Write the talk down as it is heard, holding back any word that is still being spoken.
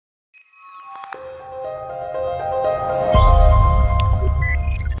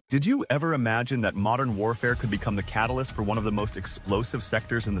Did you ever imagine that modern warfare could become the catalyst for one of the most explosive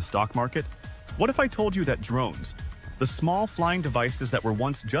sectors in the stock market? What if I told you that drones, the small flying devices that were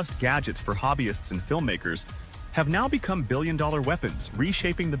once just gadgets for hobbyists and filmmakers, have now become billion-dollar weapons,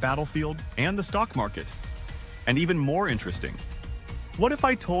 reshaping the battlefield and the stock market? And even more interesting, what if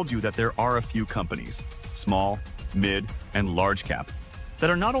I told you that there are a few companies, small, mid, and large cap, that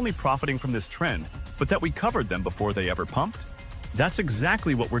are not only profiting from this trend, but that we covered them before they ever pumped? That's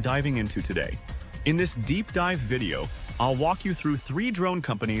exactly what we're diving into today. In this deep dive video, I'll walk you through 3 drone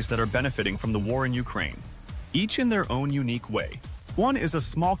companies that are benefiting from the war in Ukraine, each in their own unique way. One is a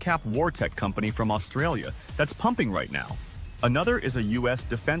small-cap war tech company from Australia that's pumping right now. Another is a US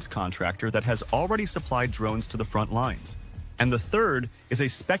defense contractor that has already supplied drones to the front lines. And the third is a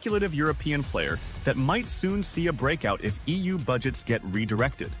speculative European player that might soon see a breakout if EU budgets get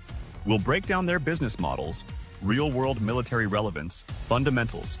redirected. We'll break down their business models, real-world military relevance,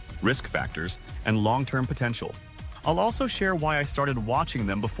 fundamentals, risk factors, and long-term potential. I'll also share why I started watching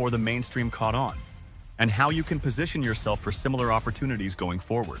them before the mainstream caught on, and how you can position yourself for similar opportunities going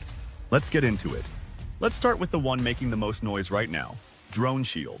forward. Let's get into it. Let's start with the one making the most noise right now,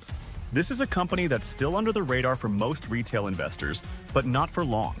 DroneShield. This is a company that's still under the radar for most retail investors, but not for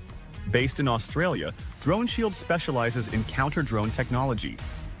long. Based in Australia, DroneShield specializes in counter-drone technology,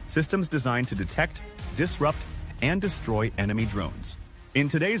 systems designed to detect, disrupt, and destroy enemy drones. In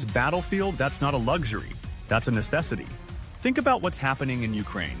today's battlefield, that's not a luxury, that's a necessity. Think about what's happening in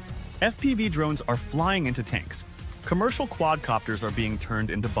Ukraine. FPV drones are flying into tanks. Commercial quadcopters are being turned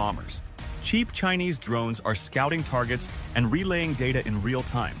into bombers. Cheap Chinese drones are scouting targets and relaying data in real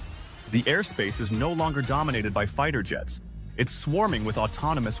time. The airspace is no longer dominated by fighter jets. It's swarming with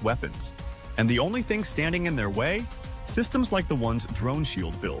autonomous weapons. And the only thing standing in their way? Systems like the ones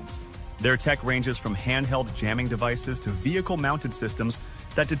DroneShield builds. Their tech ranges from handheld jamming devices to vehicle-mounted systems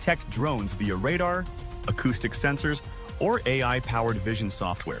that detect drones via radar, acoustic sensors, or AI-powered vision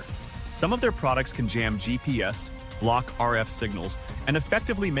software. Some of their products can jam GPS, block RF signals, and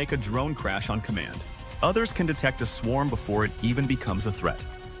effectively make a drone crash on command. Others can detect a swarm before it even becomes a threat.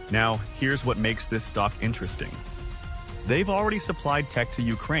 Now, here's what makes this stock interesting. They've already supplied tech to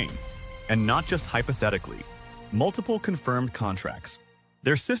Ukraine, and not just hypothetically. Multiple confirmed contracts.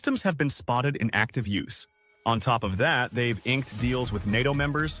 Their systems have been spotted in active use. On top of that, they've inked deals with NATO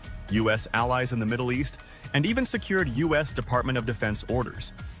members, US allies in the Middle East, and even secured US Department of Defense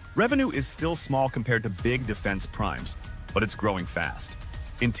orders. Revenue is still small compared to big defense primes, but it's growing fast.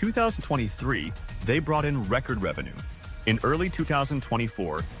 In 2023, they brought in record revenue. In early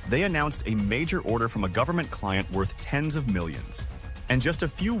 2024, they announced a major order from a government client worth tens of millions. And just a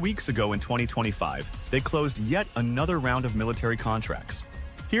few weeks ago in 2025, they closed yet another round of military contracts.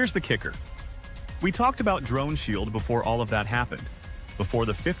 Here's the kicker. We talked about DroneShield before all of that happened, before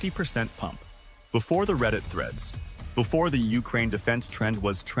the 50% pump, before the Reddit threads, before the Ukraine defense trend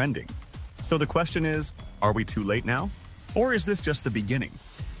was trending. So the question is, are we too late now? Or is this just the beginning?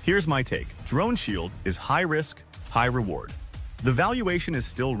 Here's my take. DroneShield is high risk, high reward. The valuation is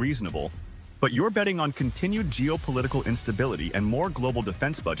still reasonable, but you're betting on continued geopolitical instability and more global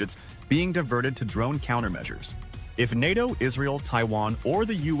defense budgets being diverted to drone countermeasures. If NATO, Israel, Taiwan, or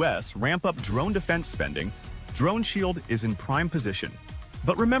the US ramp up drone defense spending, DroneShield is in prime position.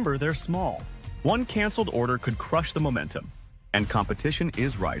 But remember, they're small. One canceled order could crush the momentum, and competition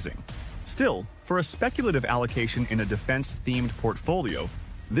is rising. Still, for a speculative allocation in a defense-themed portfolio,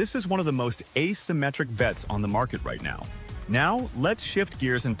 this is one of the most asymmetric bets on the market right now. Now, let's shift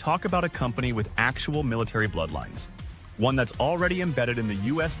gears and talk about a company with actual military bloodlines. One that's already embedded in the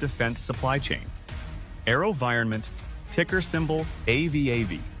US defense supply chain. AeroVironment, ticker symbol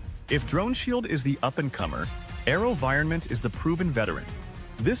AVAV. If DroneShield is the up-and-comer, AeroVironment is the proven veteran.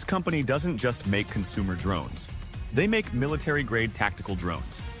 This company doesn't just make consumer drones. They make military-grade tactical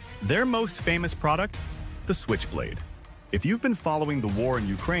drones. Their most famous product? The Switchblade. If you've been following the war in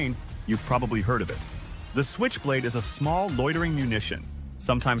Ukraine, you've probably heard of it. The Switchblade is a small loitering munition,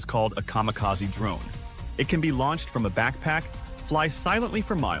 sometimes called a kamikaze drone. It can be launched from a backpack, fly silently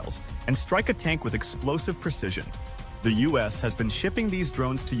for miles, and strike a tank with explosive precision. The US has been shipping these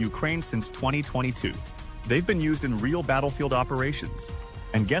drones to Ukraine since 2022. They've been used in real battlefield operations.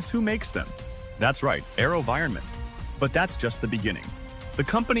 And guess who makes them? That's right, AeroVironment. But that's just the beginning. The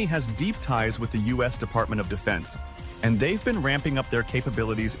company has deep ties with the US Department of Defense, and they've been ramping up their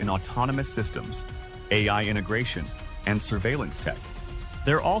capabilities in autonomous systems, AI integration, and surveillance tech.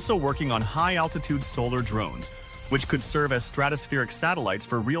 They're also working on high-altitude solar drones, which could serve as stratospheric satellites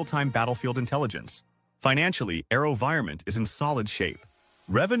for real-time battlefield intelligence. Financially, AeroVironment is in solid shape.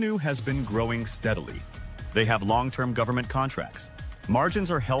 Revenue has been growing steadily. They have long-term government contracts,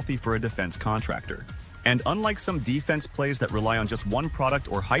 Margins are healthy for a defense contractor. And unlike some defense plays that rely on just one product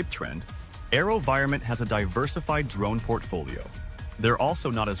or hype trend, AeroVironment has a diversified drone portfolio. They're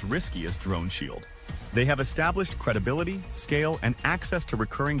also not as risky as Drone Shield. They have established credibility, scale, and access to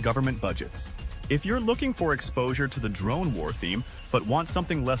recurring government budgets. If you're looking for exposure to the drone war theme but want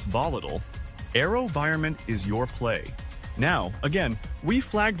something less volatile, AeroVironment is your play. Now, again, we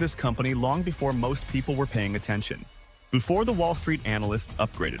flagged this company long before most people were paying attention. Before the Wall Street analysts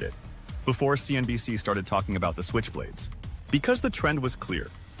upgraded it. Before CNBC started talking about the Switchblades. Because the trend was clear.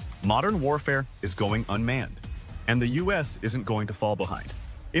 Modern warfare is going unmanned. And the US isn't going to fall behind.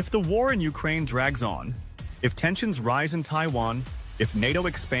 If the war in Ukraine drags on, if tensions rise in Taiwan, if NATO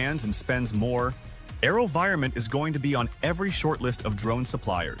expands and spends more, AeroVironment is going to be on every short list of drone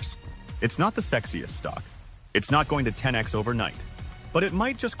suppliers. It's not the sexiest stock. It's not going to 10x overnight, but it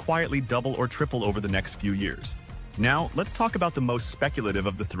might just quietly double or triple over the next few years. Now, let's talk about the most speculative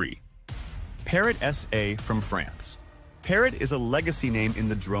of the three. Parrot SA from France. Parrot is a legacy name in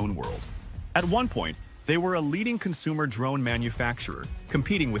the drone world. At one point, they were a leading consumer drone manufacturer,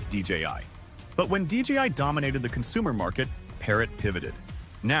 competing with DJI. But when DJI dominated the consumer market, Parrot pivoted.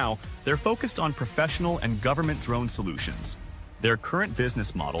 Now, they're focused on professional and government drone solutions. Their current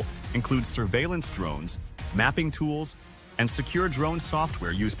business model includes surveillance drones, mapping tools, and secure drone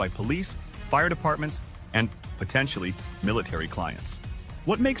software used by police, fire departments, and, potentially, military clients.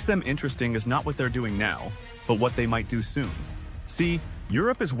 What makes them interesting is not what they're doing now, but what they might do soon. See,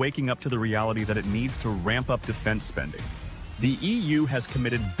 Europe is waking up to the reality that it needs to ramp up defense spending. The EU has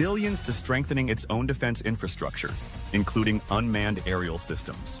committed billions to strengthening its own defense infrastructure, including unmanned aerial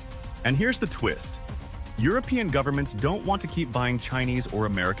systems. And here's the twist. European governments don't want to keep buying Chinese or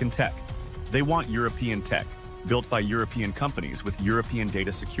American tech. They want European tech, built by European companies with European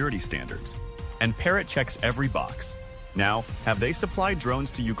data security standards. And Parrot checks every box. Now, have they supplied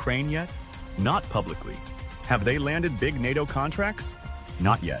drones to Ukraine yet? Not publicly. Have they landed big NATO contracts?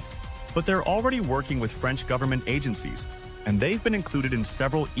 Not yet. But they're already working with French government agencies, and they've been included in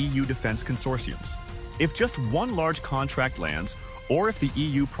several EU defense consortiums. If just one large contract lands, or if the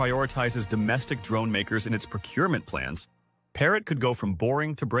EU prioritizes domestic drone makers in its procurement plans, Parrot could go from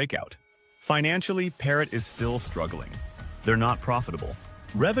boring to breakout. Financially, Parrot is still struggling. They're not profitable.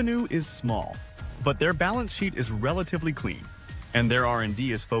 Revenue is small, but their balance sheet is relatively clean, and their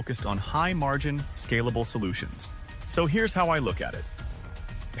R&D is focused on high-margin, scalable solutions. So here's how I look at it.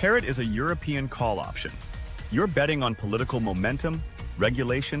 Parrot is a European call option. You're betting on political momentum,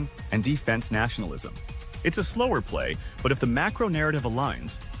 regulation, and defense nationalism. It's a slower play, but if the macro narrative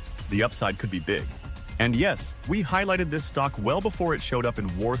aligns, the upside could be big. And yes, we highlighted this stock well before it showed up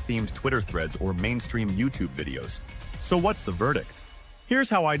in war-themed Twitter threads or mainstream YouTube videos. So what's the verdict? Here's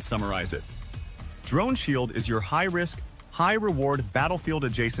how I'd summarize it. Drone Shield is your high-risk, high-reward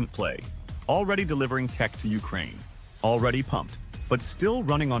battlefield-adjacent play, already delivering tech to Ukraine, already pumped, but still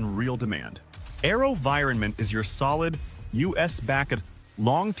running on real demand. AeroVironment is your solid, US-backed,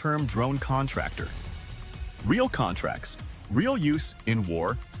 long-term drone contractor. Real contracts, real use in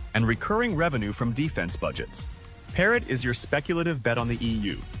war, and recurring revenue from defense budgets. Parrot is your speculative bet on the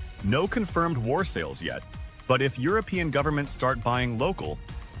EU. No confirmed war sales yet, but if European governments start buying local,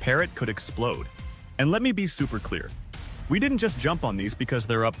 Parrot could explode. And let me be super clear. We didn't just jump on these because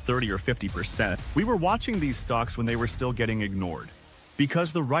they're up 30 or 50%. We were watching these stocks when they were still getting ignored.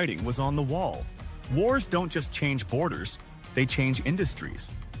 Because the writing was on the wall. Wars don't just change borders, they change industries.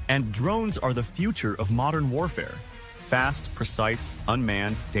 And drones are the future of modern warfare. Fast, precise,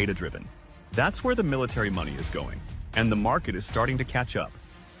 unmanned, data-driven. That's where the military money is going, and the market is starting to catch up.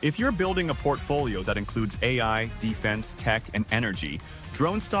 If you're building a portfolio that includes AI, defense, tech, and energy,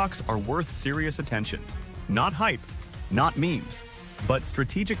 drone stocks are worth serious attention. Not hype, not memes, but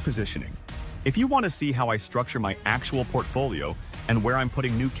strategic positioning. If you want to see how I structure my actual portfolio and where I'm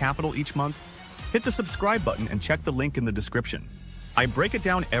putting new capital each month, hit the subscribe button and check the link in the description. I break it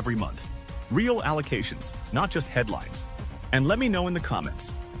down every month. Real allocations, not just headlines. And let me know in the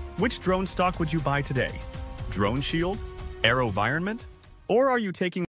comments, which drone stock would you buy today? Drone Shield? AeroVironment? Or are you taking